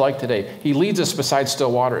shepherd is like today. He leads us beside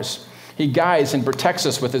still waters. He guides and protects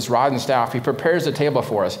us with his rod and staff. He prepares the table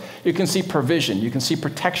for us. You can see provision. You can see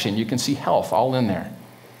protection. You can see health all in there.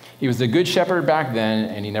 He was the good shepherd back then,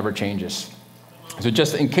 and he never changes. So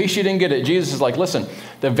just in case you didn't get it, Jesus is like, listen,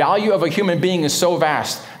 the value of a human being is so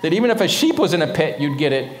vast that even if a sheep was in a pit, you'd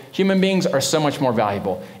get it. Human beings are so much more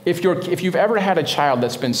valuable. If you've ever had a child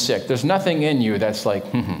that's been sick, there's nothing in you that's like,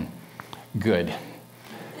 good.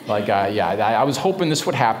 Like, I was hoping this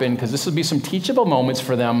would happen because this would be some teachable moments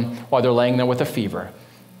for them while they're laying there with a fever.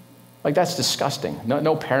 Like, that's disgusting.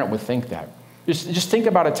 No parent would think that. Just think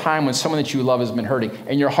about a time when someone that you love has been hurting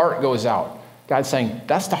and your heart goes out. God's saying,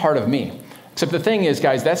 that's the heart of me. Except the thing is,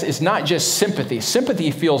 guys, it's not just sympathy.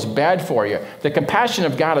 Sympathy feels bad for you. The compassion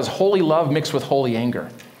of God is holy love mixed with holy anger.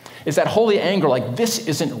 It's that holy anger, like, this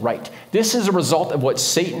isn't right. This is a result of what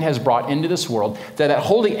Satan has brought into this world, that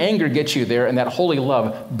holy anger gets you there, and that holy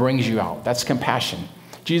love brings you out. That's compassion.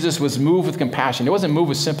 Jesus was moved with compassion. He wasn't moved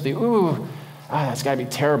with sympathy. Ooh, that's got to be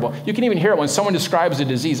terrible. You can even hear it when someone describes a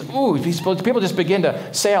disease. Ooh, people just begin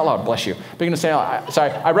to say out loud, bless you, begin to say out loud.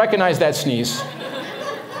 Sorry, I recognize that sneeze.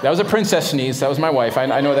 That was a princess sneeze. That was my wife.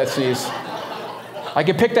 I know that sneeze. I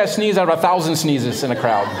could pick that sneeze out of 1,000 sneezes in a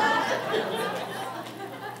crowd.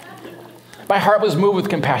 My heart was moved with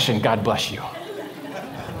compassion. God bless you.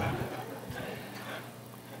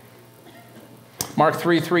 Mark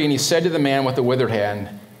 3:3, and he said to the man with the withered hand,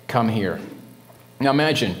 come here. Now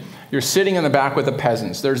imagine, you're sitting in the back with the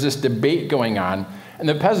peasants. There's this debate going on. And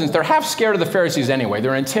the peasants, they're half scared of the Pharisees anyway.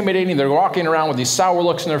 They're intimidating. They're walking around with these sour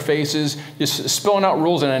looks in their faces, just spilling out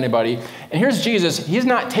rules on anybody. And here's Jesus. He's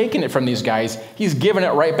not taking it from these guys. He's giving it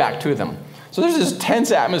right back to them. So there's this tense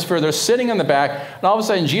atmosphere. They're sitting in the back, and all of a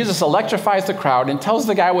sudden Jesus electrifies the crowd and tells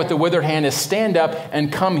the guy with the withered hand to stand up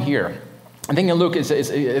and come here. I think in Luke,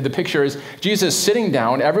 the picture is Jesus sitting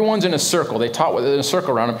down. Everyone's in a circle. They taught in a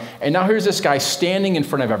circle around him. And now here's this guy standing in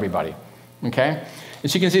front of everybody. Okay?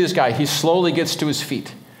 And so you can see this guy, he slowly gets to his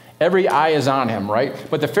feet. Every eye is on him, right?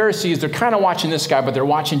 But the Pharisees, they're kind of watching this guy, but they're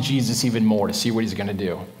watching Jesus even more to see what he's going to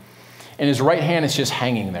do. And his right hand is just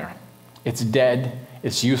hanging there. It's dead.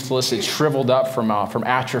 It's useless. It's shriveled up from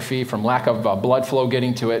atrophy, from lack of blood flow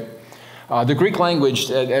getting to it. The Greek language,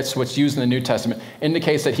 that's what's used in the New Testament,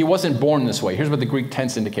 indicates that he wasn't born this way. Here's what the Greek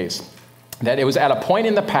tense indicates. That it was at a point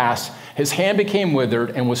in the past, his hand became withered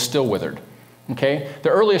and was still withered. Okay? The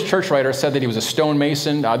earliest church writers said that he was a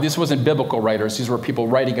stonemason. This wasn't biblical writers. These were people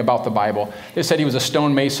writing about the Bible. They said he was a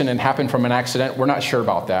stonemason and happened from an accident. We're not sure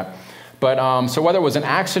about that. But so whether it was an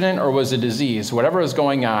accident or was a disease, whatever was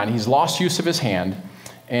going on, he's lost use of his hand,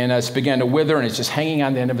 and it's began to wither, and it's just hanging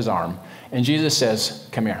on the end of his arm. And Jesus says,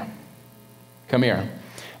 come here. Come here.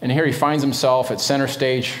 And here he finds himself at center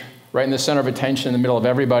stage, right in the center of attention, in the middle of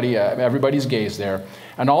everybody's gaze there.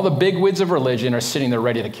 And all the bigwigs of religion are sitting there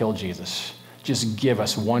ready to kill Jesus. Just give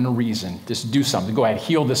us one reason. Just do something. Go ahead,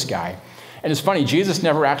 heal this guy. And it's funny, Jesus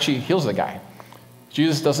never actually heals the guy.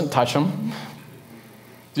 Jesus doesn't touch him.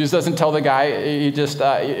 Jesus doesn't tell the guy. He just, you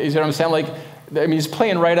know what I'm saying? Like, I mean, he's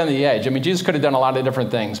playing right on the edge. I mean, Jesus could have done a lot of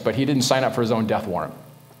different things, but he didn't sign up for his own death warrant.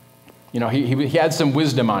 You know, he had some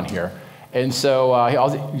wisdom on here. And so,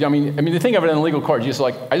 I mean, the thing of it in the legal court, Jesus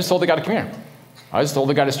was like, I just told the guy to come here. I just told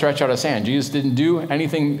the guy to stretch out his hand. Jesus didn't do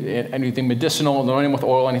anything medicinal, anointing with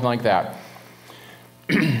oil, anything like that.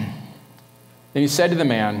 Then he said to the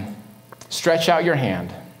man, stretch out your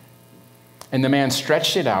hand. And the man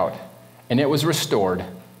stretched it out, and it was restored,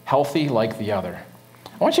 healthy like the other.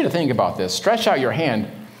 I want you to think about this. Stretch out your hand.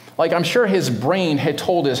 Like, I'm sure his brain had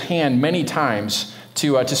told his hand many times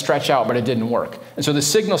to stretch out, but it didn't work. And so the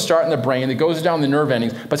signals start in the brain, it goes down the nerve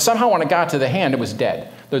endings, but somehow when it got to the hand, it was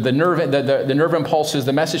dead. The nerve impulses,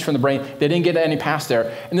 the message from the brain, they didn't get any past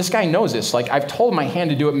there. And this guy knows this. Like, I've told my hand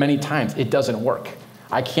to do it many times. It doesn't work.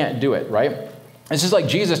 I can't do it, right? This is like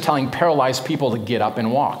Jesus telling paralyzed people to get up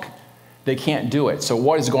and walk. They can't do it. So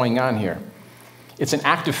what is going on here? It's an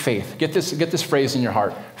act of faith. Get this phrase in your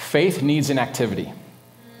heart. Faith needs an activity.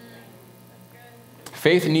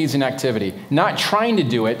 Faith needs an activity. Not trying to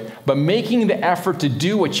do it, but making the effort to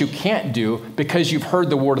do what you can't do because you've heard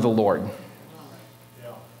the word of the Lord.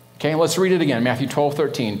 Okay, let's read it again. Matthew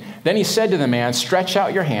 12:13. Then he said to the man, stretch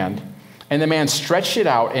out your hand. And the man stretched it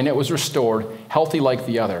out, and it was restored, healthy like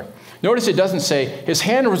the other. Notice it doesn't say his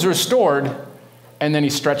hand was restored, and then he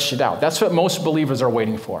stretched it out. That's what most believers are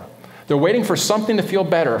waiting for. They're waiting for something to feel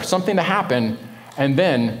better, something to happen, and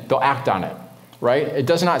then they'll act on it, right? It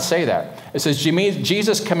does not say that. It says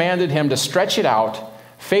Jesus commanded him to stretch it out.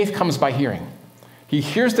 Faith comes by hearing. He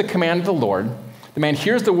hears the command of the Lord. The man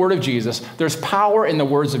hears the word of Jesus. There's power in the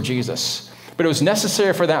words of Jesus. But it was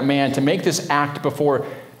necessary for that man to make this act before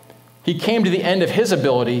he came to the end of his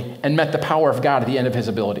ability and met the power of God at the end of his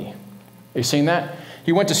ability. Are you seeing that?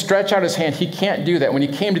 He went to stretch out his hand. He can't do that. When he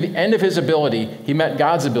came to the end of his ability, he met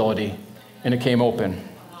God's ability, and it came open.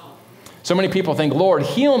 So many people think, Lord,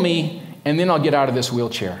 heal me and then I'll get out of this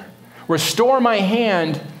wheelchair. Restore my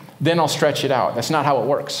hand, then I'll stretch it out. That's not how it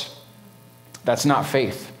works. That's not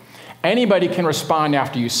faith. Anybody can respond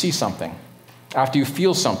after you see something, after you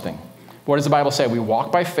feel something. What does the Bible say? We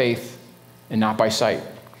walk by faith and not by sight.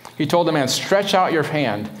 He told the man, stretch out your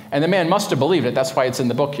hand. And the man must have believed it. That's why it's in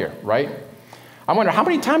the book here, right? I wonder, how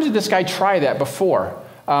many times did this guy try that before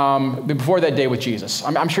that day with Jesus?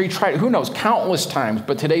 I'm sure he tried it, who knows, countless times,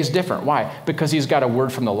 but today's different. Why? Because he's got a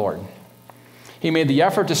word from the Lord. He made the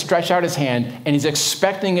effort to stretch out his hand, and he's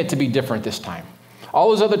expecting it to be different this time. All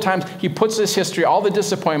those other times, he puts this history, all the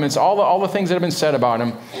disappointments, all the things that have been said about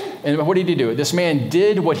him, and what did he do? This man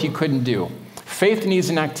did what he couldn't do. Faith needs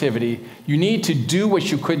an activity. You need to do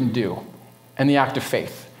what you couldn't do, and the act of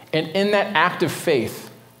faith. And in that act of faith,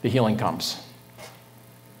 the healing comes.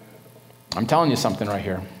 I'm telling you something right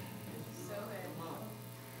here.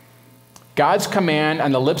 God's command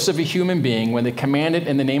on the lips of a human being, when they command it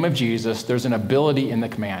in the name of Jesus, there's an ability in the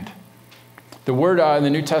command. The word in the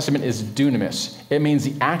New Testament is dunamis. It means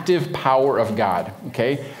the active power of God,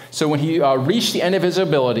 okay? So when he reached the end of his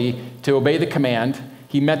ability to obey the command,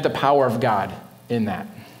 he met the power of God in that.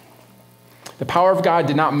 The power of God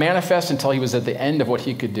did not manifest until he was at the end of what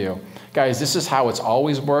he could do. Guys, this is how it's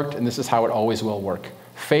always worked, and this is how it always will work.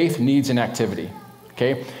 Faith needs an activity,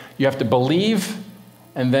 okay? You have to believe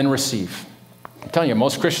and then receive. I'm telling you,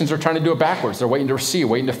 most Christians are trying to do it backwards. They're waiting to receive,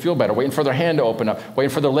 waiting to feel better, waiting for their hand to open up,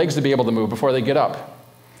 waiting for their legs to be able to move before they get up.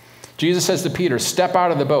 Jesus says to Peter, step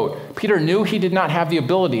out of the boat. Peter knew he did not have the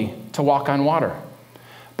ability to walk on water,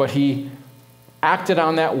 but he acted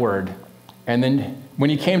on that word, and then when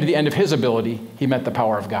he came to the end of his ability, he met the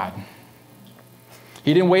power of God.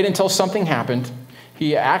 He didn't wait until something happened.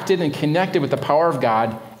 He acted and connected with the power of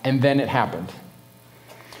God, and then it happened.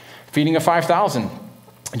 Feeding of 5,000.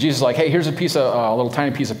 Jesus is like, hey, here's a little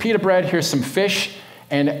tiny piece of pita bread. Here's some fish.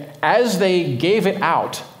 And as they gave it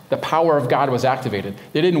out, the power of God was activated.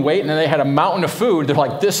 They didn't wait, and then they had a mountain of food. They're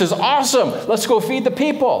like, this is awesome. Let's go feed the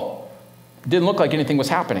people. It didn't look like anything was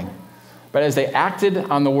happening. But as they acted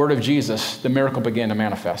on the word of Jesus, the miracle began to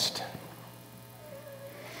manifest.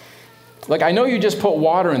 Like, I know you just put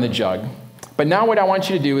water in the jug, but now what I want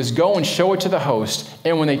you to do is go and show it to the host,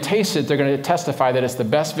 and when they taste it, they're going to testify that it's the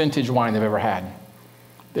best vintage wine they've ever had.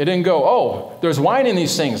 They didn't go, oh, there's wine in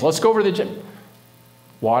these things. Let's go over to the gym.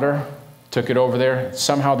 Water, took it over there.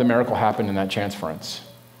 Somehow the miracle happened in that transference.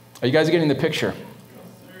 Are you guys getting the picture?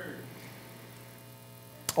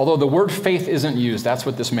 Although the word faith isn't used, that's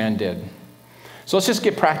what this man did. So let's just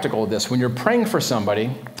get practical with this. When you're praying for somebody,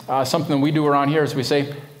 something we do around here is we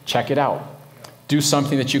say, check it out. Do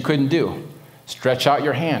something that you couldn't do. Stretch out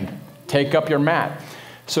your hand. Take up your mat.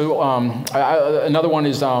 So another one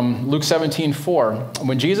is Luke 17:4.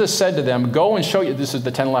 When Jesus said to them, go and show you, this is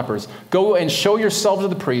the 10 lepers, go and show yourselves to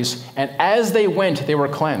the priests. And as they went, they were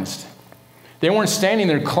cleansed. They weren't standing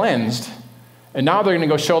there cleansed, and now they're going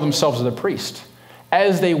to go show themselves to the priest.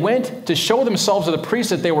 As they went to show themselves to the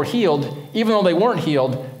priest that they were healed, even though they weren't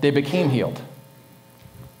healed, they became healed.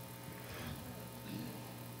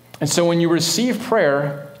 And so when you receive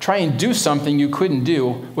prayer, try and do something you couldn't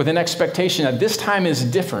do with an expectation that this time is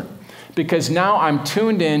different, because now I'm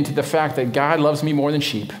tuned in to the fact that God loves me more than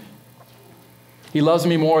sheep. He loves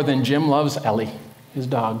me more than Jim loves Ellie, his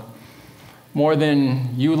dog, more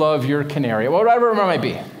than you love your canary, whatever it might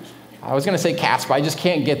be. I was going to say cats, but I just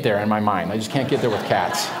can't get there in my mind. I just can't get there with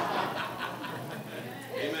cats.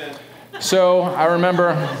 Amen. So I remember,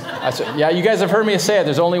 I said, yeah, you guys have heard me say it.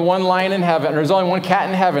 There's only one lion in heaven. There's only one cat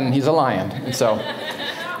in heaven, and he's a lion. And so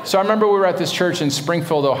I remember we were at this church in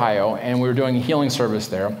Springfield, Ohio, and we were doing a healing service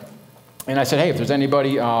there. And I said, hey, if there's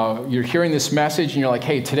anybody, you're hearing this message, and you're like,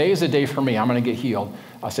 hey, today is the day for me. I'm going to get healed.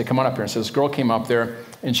 I said, come on up here. And so this girl came up there,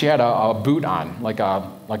 and she had a boot on, like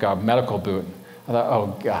a medical boot. I thought,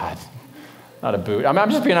 oh, God, not a boot. I mean, I'm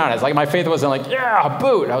just being honest. Like, my faith wasn't like, yeah, a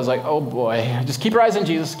boot. I was like, oh, boy, just keep your eyes on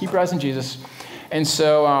Jesus, keep your eyes on Jesus. And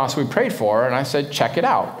so we prayed for her, and I said, check it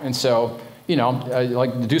out. And so,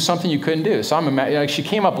 like, do something you couldn't do. So she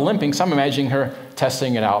came up limping, so I'm imagining her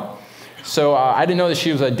testing it out. So I didn't know that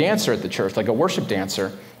she was a dancer at the church, like a worship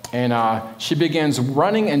dancer. And she begins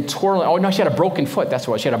running and twirling. Oh, no, she had a broken foot. That's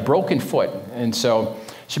what. She had a broken foot. And so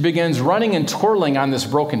she begins running and twirling on this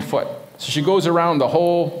broken foot. So she goes around the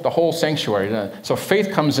whole sanctuary. So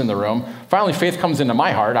faith comes in the room. Finally, faith comes into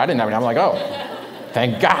my heart. I didn't have it. I'm like, oh,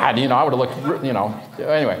 thank God. I would have looked,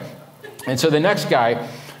 Anyway. And so the next guy,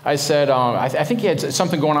 I said, I think he had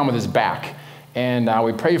something going on with his back. And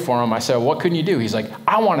we prayed for him. I said, what couldn't you do? He's like,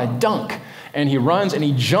 I want to dunk. And he runs and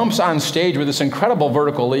he jumps on stage with this incredible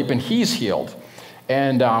vertical leap, and he's healed.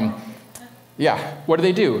 And what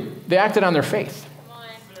do? They acted on their faith.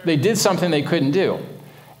 They did something they couldn't do.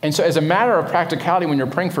 And so as a matter of practicality, when you're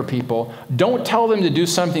praying for people, don't tell them to do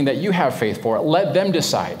something that you have faith for. Let them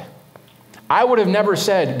decide. I would have never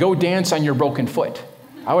said, go dance on your broken foot.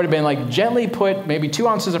 I would have been like, gently put maybe 2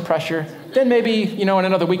 ounces of pressure, then maybe, in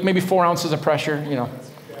another week, maybe 4 ounces of pressure,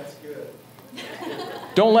 That's good.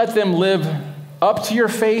 Don't let them live up to your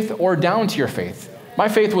faith or down to your faith. My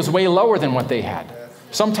faith was way lower than what they had.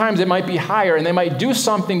 Sometimes it might be higher, and they might do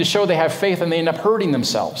something to show they have faith, and they end up hurting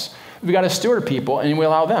themselves. We got to steward people, and we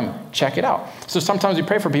allow them. Check it out. So sometimes we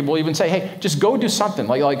pray for people, even say, hey, just go do something.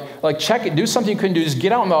 Like check it, do something you couldn't do. Just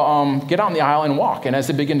get out in the aisle and walk. And as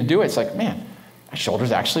they begin to do it, it's like, man, my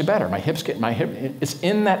shoulder's actually better. My hip. It's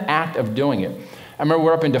in that act of doing it. I remember we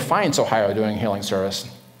were up in Defiance, Ohio, doing a healing service.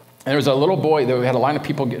 And there was a little boy, we had a line of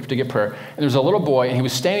people to get prayer. And there was a little boy, and he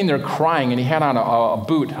was standing there crying, and he had on a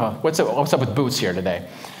boot. What's up with boots here today?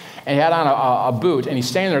 And he had on a boot, and he's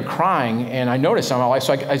standing there crying, and I noticed on my life,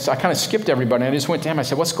 so I kind of skipped everybody, and I just went to him. I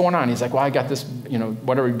said, what's going on? He's like, well, I got this,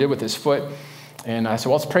 whatever he did with his foot. And I said,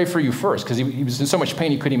 well, let's pray for you first, because he was in so much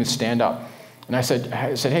pain he couldn't even stand up. And I said,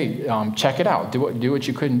 hey, check it out. Do what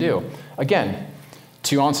you couldn't do. Again,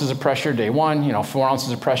 2 ounces of pressure day one, 4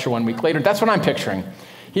 ounces of pressure 1 week later. That's what I'm picturing.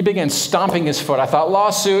 He began stomping his foot. I thought,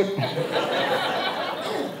 lawsuit.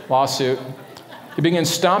 Lawsuit. He began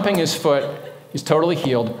stomping his foot. He's totally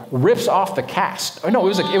healed. Rips off the cast. Oh, no,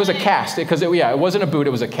 it was a cast. Because, it wasn't a boot.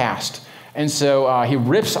 It was a cast. And so he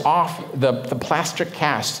rips off the plastic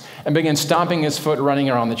cast and begins stomping his foot, running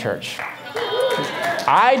around the church.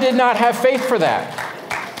 I did not have faith for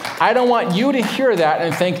that. I don't want you to hear that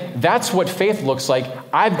and think, that's what faith looks like.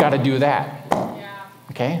 I've got to do that.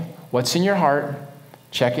 Okay? What's in your heart?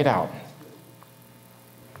 Check it out.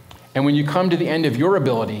 And when you come to the end of your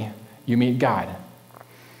ability, you meet God.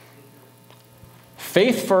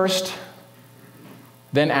 Faith first,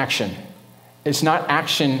 then action. It's not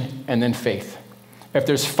action and then faith. If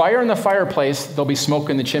there's fire in the fireplace, there'll be smoke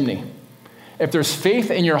in the chimney. If there's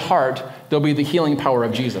faith in your heart, there'll be the healing power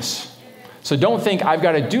of Jesus. So don't think I've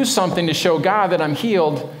got to do something to show God that I'm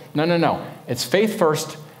healed. No. It's faith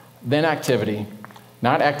first, then activity,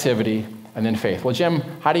 not activity, and then faith. Well, Jim,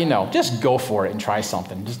 how do you know? Just go for it and try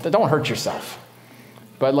something. Just don't hurt yourself.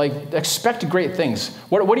 But expect great things.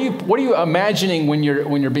 What are you imagining when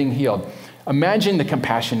you're being healed? Imagine the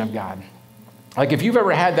compassion of God. Like if you've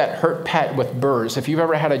ever had that hurt pet with burrs, if you've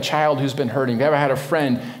ever had a child who's been hurting, if you've ever had a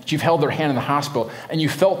friend that you've held their hand in the hospital and you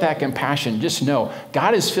felt that compassion, just know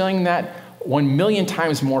God is feeling that 1,000,000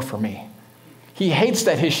 times more for me. He hates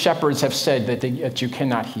that his shepherds have said that you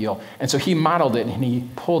cannot heal. And so he modeled it and he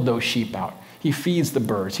pulled those sheep out. He feeds the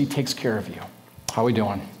birds. He takes care of you. How are we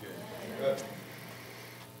doing?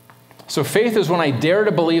 So faith is when I dare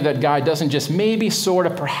to believe that God doesn't just maybe, sort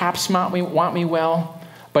of, perhaps want me well,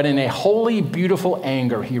 but in a holy, beautiful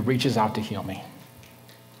anger, he reaches out to heal me.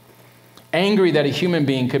 Angry that a human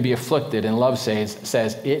being could be afflicted, and love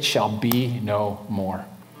says, it shall be no more.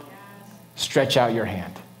 Stretch out your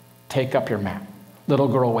hand. Take up your mat. Little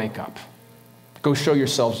girl, wake up. Go show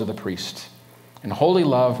yourselves to the priest. And holy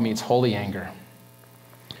love meets holy anger.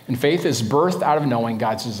 And faith is birthed out of knowing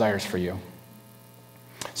God's desires for you.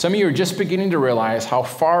 Some of you are just beginning to realize how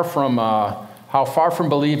far from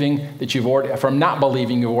believing that from not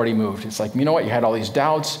believing you've already moved. It's like, you know what? You had all these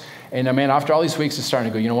doubts, and man, after all these weeks, it's starting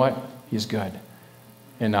to go, you know what? He's good.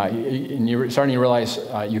 And you're starting to realize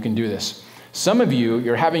you can do this. Some of you,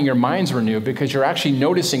 you're having your minds renewed because you're actually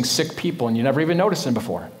noticing sick people and you never even noticed them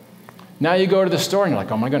before. Now you go to the store and you're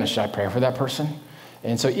like, oh my goodness, should I pray for that person?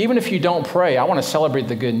 And so even if you don't pray, I want to celebrate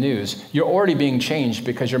the good news. You're already being changed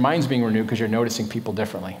because your mind's being renewed because you're noticing people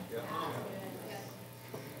differently.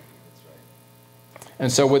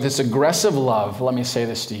 And so with this aggressive love, let me say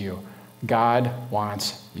this to you. God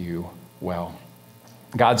wants you well.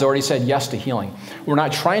 God's already said yes to healing. We're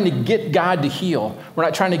not trying to get God to heal. We're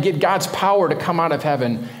not trying to get God's power to come out of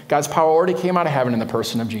heaven. God's power already came out of heaven in the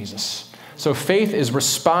person of Jesus. So faith is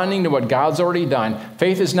responding to what God's already done.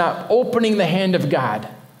 Faith is not opening the hand of God.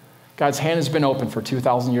 God's hand has been open for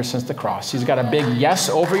 2,000 years since the cross. He's got a big yes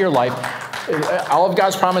over your life. All of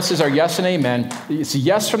God's promises are yes and amen. It's a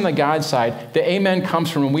yes from the God side. The amen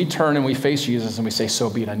comes from when we turn and we face Jesus and we say, so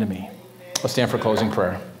be it unto me. Let's stand for closing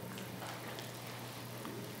prayer.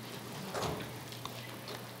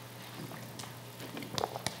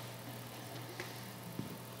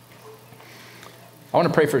 I want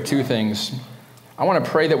to pray for two things. I want to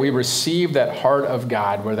pray that we receive that heart of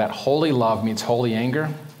God where that holy love meets holy anger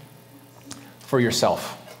for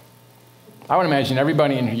yourself. I would imagine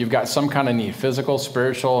everybody in here, you've got some kind of need, physical,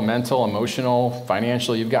 spiritual, mental, emotional,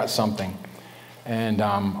 financial, you've got something. And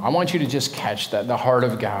I want you to just catch that, the heart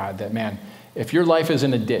of God, that man, If your life is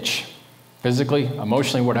in a ditch, physically,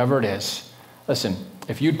 emotionally, whatever it is, listen,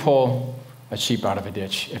 if you'd pull a sheep out of a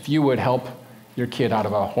ditch, if you would help your kid out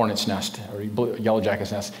of a hornet's nest or a yellow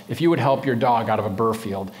jacket's nest, if you would help your dog out of a burr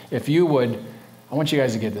field, if you would, I want you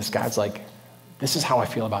guys to get this. God's like, this is how I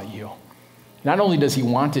feel about you. Not only does he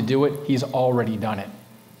want to do it, he's already done it.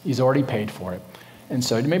 He's already paid for it. And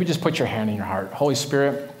so maybe just put your hand in your heart. Holy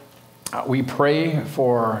Spirit, we pray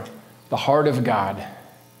for the heart of God,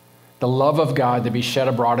 the love of God to be shed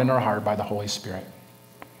abroad in our heart by the Holy Spirit.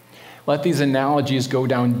 Let these analogies go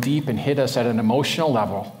down deep and hit us at an emotional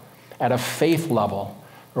level, at a faith level,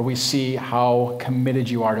 where we see how committed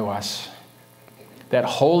you are to us. That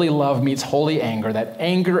holy love meets holy anger, that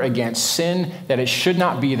anger against sin, that it should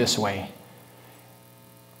not be this way.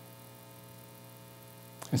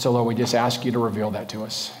 And so, Lord, we just ask you to reveal that to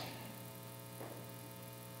us.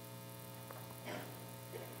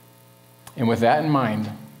 And with that in mind,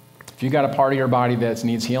 if you got a part of your body that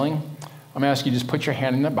needs healing, I'm going to ask you to just put your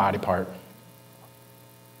hand in that body part.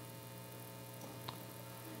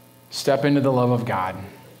 Step into the love of God.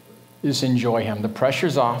 Just enjoy him. The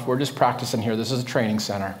pressure's off. We're just practicing here. This is a training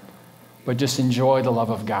center. But just enjoy the love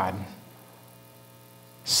of God.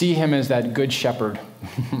 See him as that good shepherd.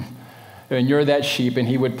 And you're that sheep, and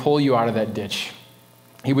he would pull you out of that ditch.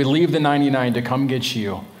 He would leave the 99 to come get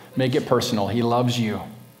you. Make it personal. He loves you.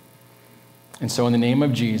 And so in the name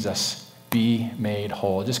of Jesus, be made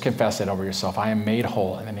whole. Just confess that over yourself. I am made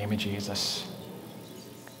whole in the name of Jesus.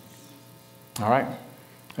 All right.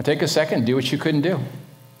 Now take a second. Do what you couldn't do.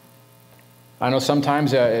 I know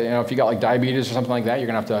sometimes, if you got like diabetes or something like that, you're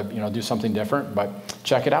going to have to, do something different. But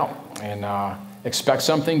check it out and expect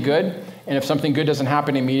something good. And if something good doesn't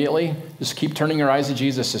happen immediately, just keep turning your eyes to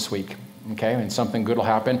Jesus this week. Okay, and something good will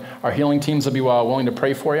happen. Our healing teams will be willing to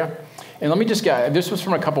pray for you. And let me just get, this was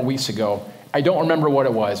from a couple weeks ago. I don't remember what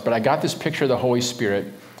it was, but I got this picture of the Holy Spirit.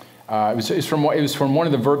 It was from one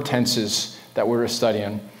of the verb tenses that we were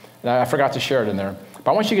studying. And I forgot to share it in there.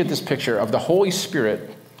 But I want you to get this picture of the Holy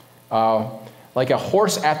Spirit like a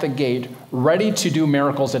horse at the gate, ready to do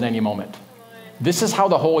miracles at any moment. This is how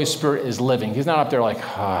the Holy Spirit is living. He's not up there like,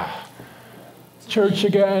 church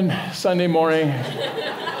again, Sunday morning.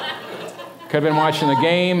 Could have been watching the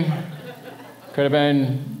game. Could have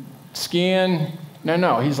been skiing.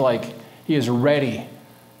 No, he's like, he is ready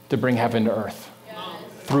to bring heaven to earth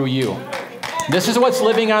through you. This is what's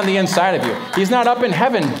living on the inside of you. He's not up in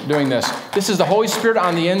heaven doing this. This is the Holy Spirit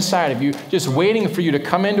on the inside of you, just waiting for you to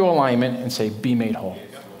come into alignment and say, be made whole.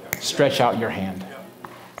 Stretch out your hand.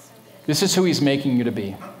 This is who he's making you to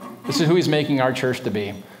be. This is who he's making our church to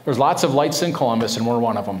be. There's lots of lights in Columbus, and we're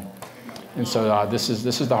one of them. And so this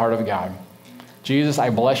is the heart of God. Jesus,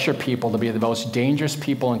 I bless your people to be the most dangerous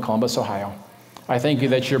people in Columbus, Ohio. I thank you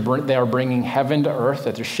that they are bringing heaven to earth,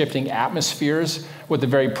 that they're shifting atmospheres with the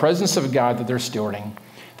very presence of God that they're stewarding.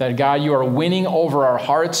 That, God, you are winning over our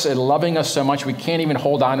hearts and loving us so much we can't even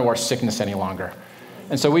hold on to our sickness any longer.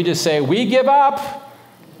 And so we just say, we give up.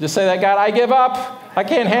 Just say that, God, I give up. I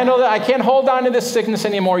can't handle that. I can't hold on to this sickness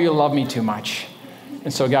anymore. You love me too much.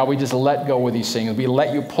 And so, God, we just let go with these things. We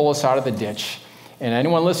let you pull us out of the ditch. And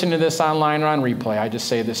anyone listening to this online or on replay, I just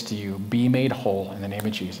say this to you. Be made whole in the name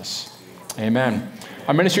of Jesus. Amen.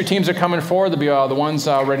 Our ministry teams are coming forward. They'll be the ones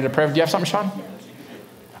ready to pray. Do you have something, Sean?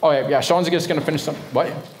 Oh, yeah. Sean's just going to finish something.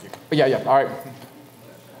 What? Yeah. All right.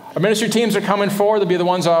 Our ministry teams are coming forward. They'll be the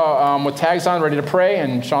ones with tags on, ready to pray.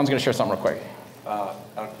 And Sean's going to share something real quick.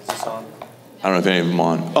 Is this on? I don't know if any of them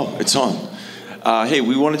on. Oh, it's on. Hey,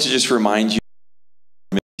 we wanted to just remind you,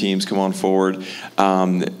 teams, come on forward.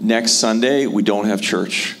 Next Sunday, we don't have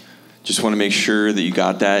church. Just want to make sure that you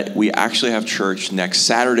got that. We actually have church next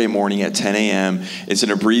Saturday morning at 10 a.m. It's an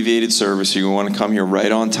abbreviated service, so you want to come here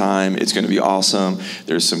right on time. It's going to be awesome.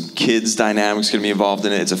 There's some kids dynamics going to be involved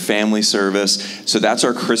in it. It's a family service. So that's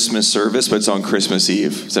our Christmas service, but it's on Christmas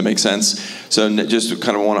Eve. Does that make sense? So just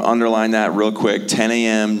kind of want to underline that real quick. 10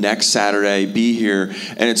 a.m. next Saturday. Be here.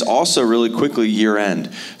 And it's also really quickly year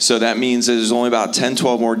end. So that means that there's only about 10,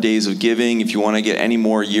 12 more days of giving. If you want to get any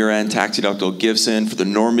more year-end tax-deductible gifts in for the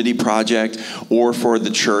Normandy project or for the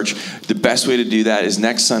church, the best way to do that is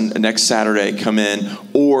next Saturday, come in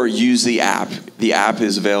or use the app. The app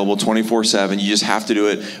is available 24/7. You just have to do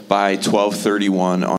it by 12:31 on